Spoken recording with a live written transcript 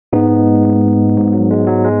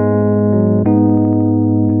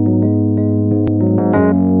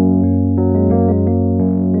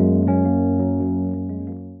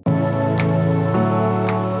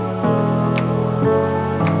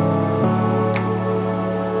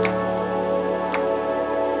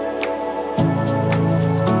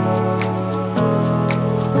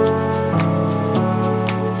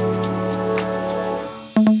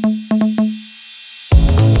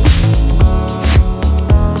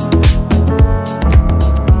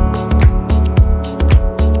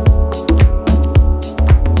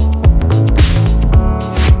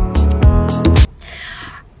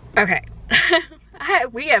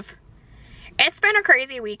leave. It's been a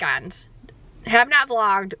crazy weekend. Have not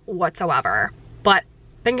vlogged whatsoever, but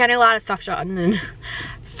been getting a lot of stuff done and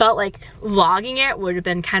felt like vlogging it would have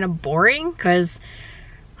been kind of boring because,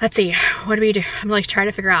 let's see, what do we do? I'm like trying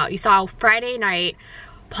to figure out. You saw Friday night,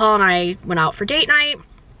 Paul and I went out for date night,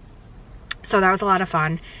 so that was a lot of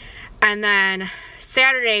fun. And then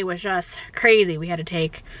Saturday was just crazy. We had to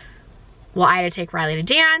take, well, I had to take Riley to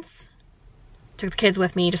dance. Took the kids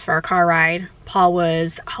with me just for our car ride. Paul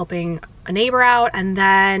was helping a neighbor out, and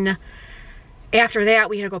then after that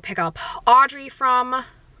we had to go pick up Audrey from,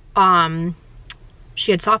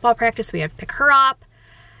 she had softball practice, so we had to pick her up.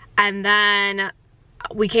 And then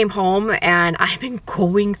we came home and I've been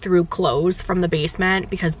going through clothes from the basement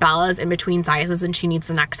because Bella's in between sizes and she needs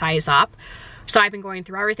the next size up. So I've been going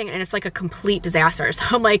through everything and it's like a complete disaster. So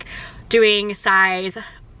I'm like doing size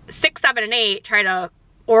 6, 7, and 8, try to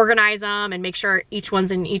organize them and make sure each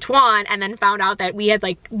one's in each one, and then found out that we had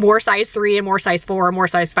like more size 3 and more size 4 and more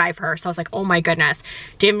size 5 for her. So I was like, oh my goodness,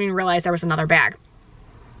 didn't even realize there was another bag.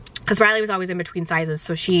 Because Riley was always in between sizes,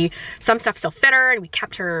 so some stuff still fit her and we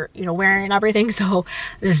kept her, you know, wearing and everything. So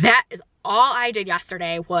that is all I did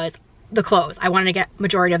yesterday was the clothes. I wanted to get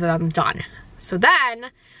majority of them done. So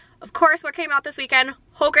then, of course, what came out this weekend?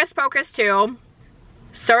 Hocus Pocus 2.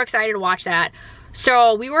 So excited to watch that.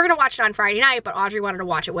 So we were gonna watch it on Friday night, but Audrey wanted to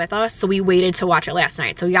watch it with us, so we waited to watch it last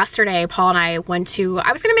night. So yesterday, Paul and I went to,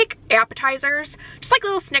 I was gonna make appetizers, just like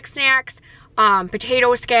little snacks,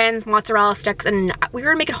 potato skins, mozzarella sticks, and we were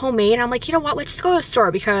gonna make it homemade. And I'm like, you know what, let's just go to the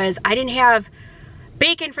store because I didn't have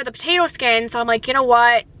bacon for the potato skin. So I'm like, you know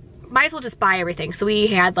what, might as well just buy everything. So we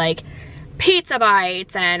had like pizza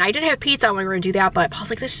bites, and I didn't have pizza when we were gonna do that, but Paul's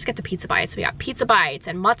like, let's just get the pizza bites. So we got pizza bites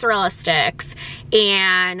and mozzarella sticks,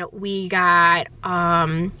 and we got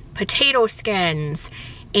potato skins,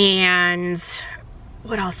 and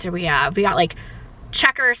what else did we have? We got like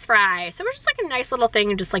Checkers fries. So it was just like a nice little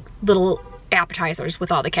thing, just like little appetizers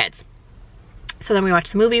with all the kids. So then we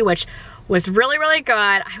watched the movie, which was really, really good.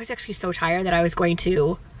 I was actually so tired that I was going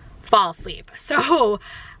to fall asleep. So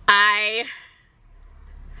I'm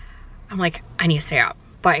like, I need to stay up.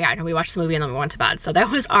 But yeah, no, we watched the movie and then we went to bed. So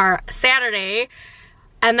that was our Saturday.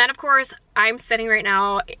 And then of course, I'm sitting right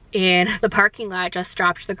now in the parking lot, just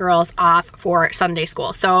dropped the girls off for Sunday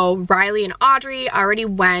school. So Riley and Audrey already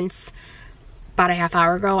went about a half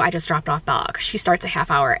hour ago. I just dropped off Bella because she starts a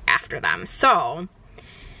half hour after them. So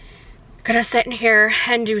gonna sit in here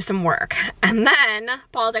and do some work. And then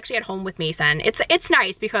Paul's actually at home with Mason. It's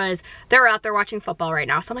nice because they're out there watching football right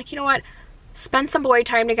now. So I'm like, you know what? Spend some boy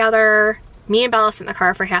time together. Me and Bella sit in the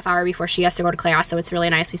car for a half hour before she has to go to class, so it's really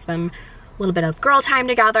nice. We spend a little bit of girl time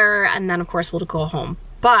together, and then of course we'll go home.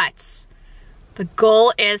 But the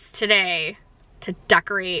goal is today to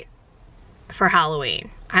decorate for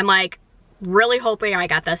Halloween. I'm like really hoping I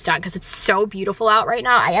got this done because it's so beautiful out right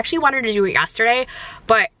now. I actually wanted to do it yesterday,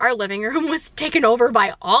 but our living room was taken over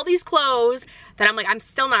by all these clothes that I'm like, I'm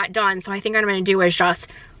still not done. So I think what I'm gonna do is just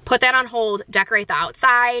put that on hold, decorate the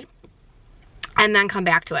outside, and then come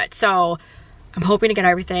back to it. So I'm hoping to get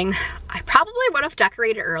everything. I probably would have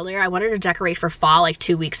decorated earlier. I wanted to decorate for fall like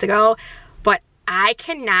 2 weeks ago, but I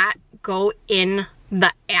cannot go in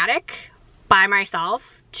the attic by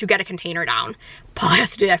myself to get a container down. Paul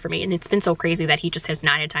has to do that for me, and it's been so crazy that he just has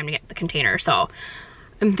not had time to get the container. So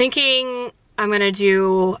I'm thinking I'm gonna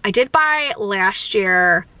do, I did buy last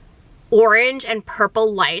year orange and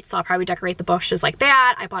purple lights, so I'll probably decorate the bushes like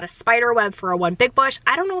that. I bought a spider web for a one big bush.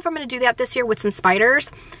 I don't know if I'm gonna do that this year with some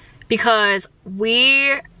spiders, because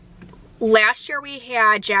last year we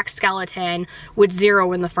had Jack Skeleton with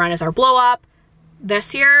 0 in the front as our blow up.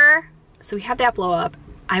 This year, so we have that blow up.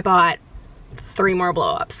 I bought 3 more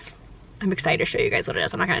blow ups. I'm excited to show you guys what it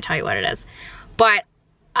is. I'm not gonna tell you what it is, but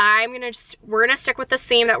we're gonna stick with this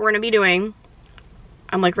theme that we're gonna be doing.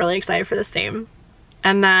 I'm like really excited for this theme.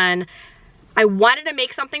 And then I wanted to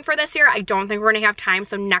make something for this year. I don't think we're gonna have time,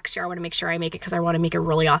 so next year I wanna make sure I make it because I wanna make it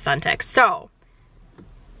really authentic. So,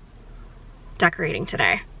 decorating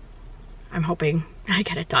today. I'm hoping I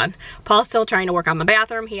get it done. Paul's still trying to work on the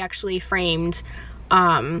bathroom. He actually framed,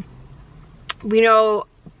 we know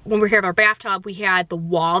when we were here at our bathtub, we had the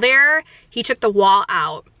wall there. He took the wall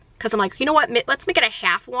out because I'm like, you know what, let's make it a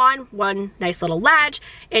half one nice little ledge,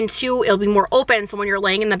 and 2, it'll be more open, so when you're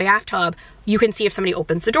laying in the bathtub, you can see if somebody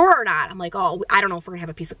opens the door or not. I'm like, oh, I don't know if we're gonna have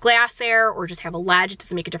a piece of glass there or just have a ledge. It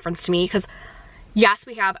doesn't make a difference to me because yes,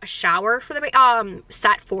 we have a shower for the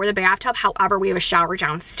set for the bathtub. However, we have a shower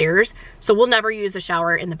downstairs, so we'll never use the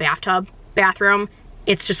shower in the bathroom.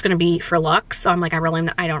 It's just gonna be for looks. So I'm like, I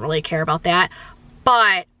don't really care about that.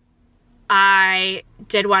 But I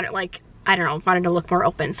did want it, like, I don't know, wanted to look more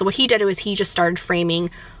open. So what he did was he just started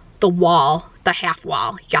framing the wall, the half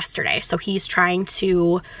wall yesterday. So he's trying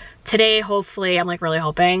to, today, hopefully, I'm like really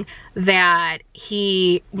hoping that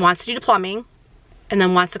he wants to do the plumbing and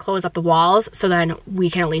then wants to close up the walls so then we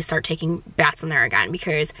can at least start taking baths in there again.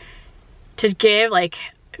 Because to give, like,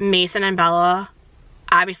 Mason and Bella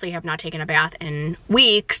obviously have not taken a bath in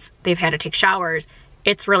weeks. They've had to take showers.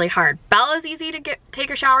 It's really hard. Bella's easy to take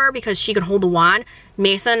a shower because she can hold the wand.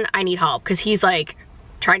 Mason, I need help because he's like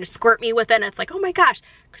trying to squirt me with it and it's like, oh my gosh.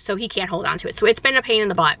 So he can't hold on to it. So it's been a pain in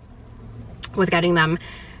the butt with getting them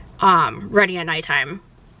ready at nighttime,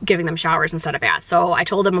 giving them showers instead of baths. So I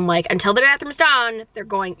told him, I'm like, until the bathroom's done, they're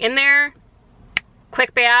going in there,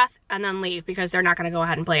 quick bath, and then leave because they're not gonna go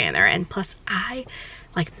ahead and play in there. And plus I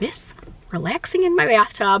like miss relaxing in my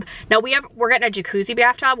bathtub. Now we're getting a jacuzzi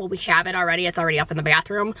bathtub. Well, we have it already. It's already up in the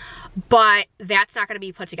bathroom, but that's not gonna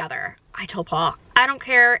be put together. I told Paul, I don't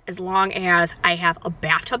care as long as I have a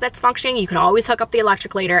bathtub that's functioning. You can always hook up the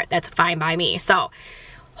electric later. That's fine by me. So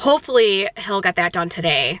hopefully he'll get that done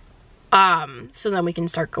today. So then we can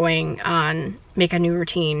start going on, make a new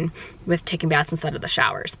routine with taking baths instead of the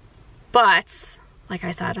showers. But like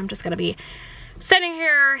I said, I'm just gonna be sitting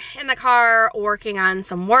here in the car working on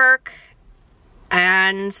some work.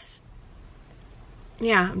 And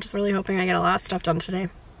yeah, I'm just really hoping I get a lot of stuff done today.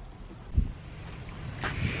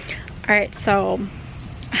 All right, so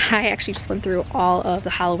I actually just went through all of the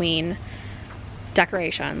Halloween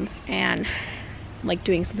decorations and like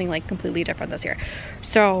doing something like completely different this year.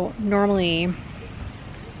 So normally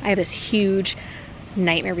I have this huge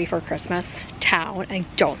Nightmare Before Christmas town. I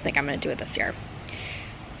don't think I'm gonna do it this year.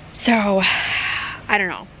 So I don't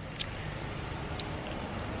know.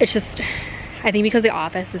 It's just, I think because the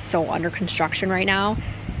office is so under construction right now,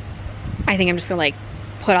 I think I'm just gonna like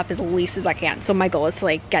put up as least as I can. So my goal is to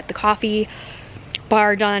like get the coffee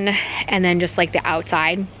bar done and then just like the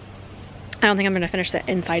outside. I don't think I'm gonna finish the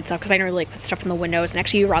inside stuff because I don't really like put stuff in the windows. And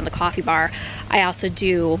actually around the coffee bar, I also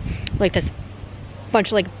do like this bunch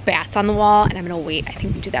of like bats on the wall, and I'm gonna wait. I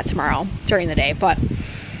think we do that tomorrow during the day. But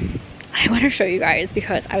I want to show you guys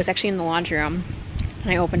because I was actually in the laundry room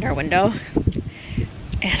and I opened our window.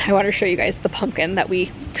 And I want to show you guys the pumpkin that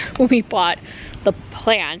when we bought the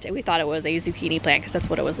plant, and we thought it was a zucchini plant because that's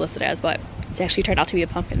what it was listed as, but it actually turned out to be a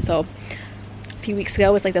pumpkin. So a few weeks ago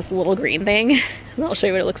it was like this little green thing, and I'll show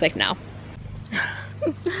you what it looks like now.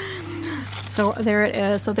 So there it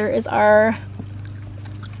is. So there's our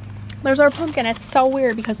pumpkin. It's so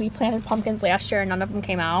weird because we planted pumpkins last year and none of them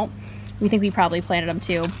came out. We think we probably planted them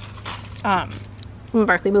too. When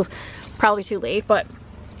Barkley moved, probably too late, but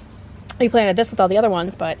we planted this with all the other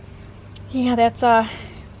ones. But yeah,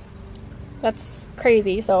 that's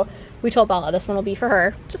crazy. So we told Bella this one will be for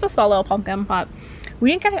her, just a small little pumpkin. But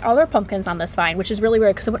we didn't get other pumpkins on this vine, which is really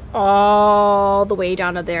weird because it went all the way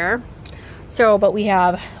down to there. So, but we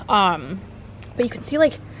have, but you can see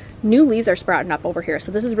like new leaves are sprouting up over here.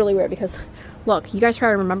 So this is really weird because look, you guys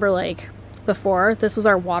probably remember like before, this was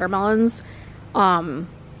our watermelons, it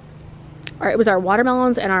was our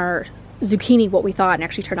watermelons and our zucchini, what we thought, and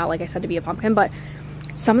actually turned out, like I said, to be a pumpkin. But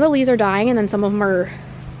some of the leaves are dying and then some of them are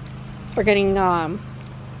getting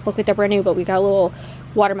look like they're brand new. But we got a little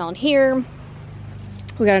watermelon here,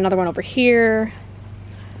 we got another one over here,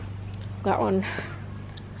 got one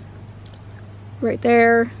right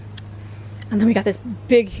there, and then we got this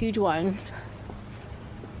big huge one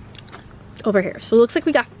over here. So it looks like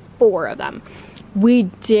we got 4 of them. We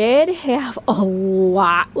did have a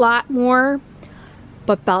lot more,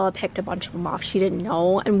 but Bella picked a bunch of them off. She didn't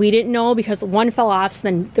know, and we didn't know because one fell off. So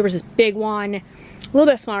then there was this big one, a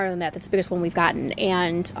little bit smaller than that. That's the biggest one we've gotten.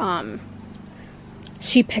 And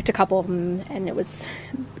she picked a couple of them, and it was,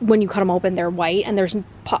 when you cut them open, they're white. And there's,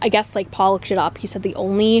 I guess, like Paul looked it up. He said the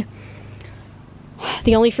only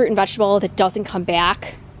fruit and vegetable that doesn't come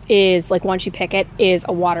back is, like, once you pick it, is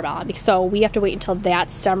a watermelon. So we have to wait until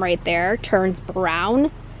that stem right there turns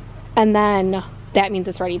brown, and then that means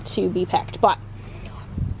it's ready to be picked. But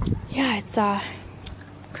yeah, it's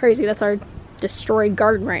crazy. That's our destroyed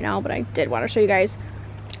garden right now, but I did want to show you guys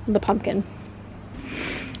the pumpkin.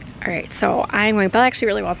 All right, so Bella actually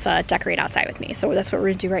really wants to decorate outside with me, so that's what we're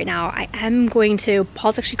gonna do right now.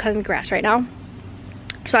 Paul's actually cutting the grass right now.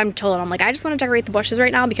 So I'm told him, I'm like, I just want to decorate the bushes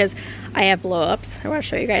right now because I have blow-ups. I want to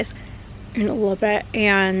show you guys in a little bit,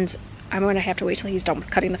 and I'm going to have to wait till he's done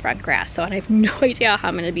with cutting the front grass. So I have no idea how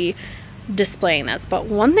I'm going to be displaying this. But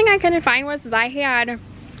one thing I couldn't find was I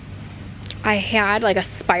had like a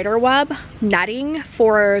spider web netting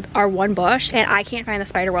for our one bush, and I can't find the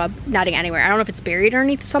spider web netting anywhere. I don't know if it's buried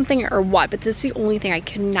underneath something or what, but this is the only thing I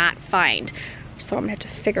cannot find. So I'm going to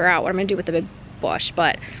have to figure out what I'm going to do with the big bush.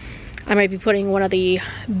 But I might be putting one of the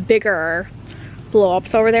bigger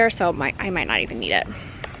blow-ups over there, so I might not even need it.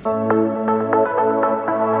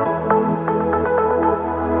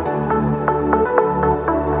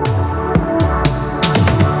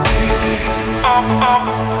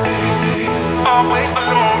 Always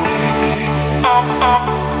alone.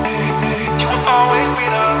 You will always be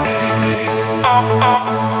there.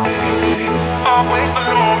 Always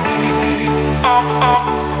alone.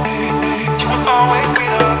 You will always be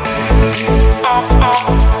there.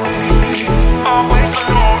 Always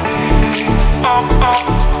alone.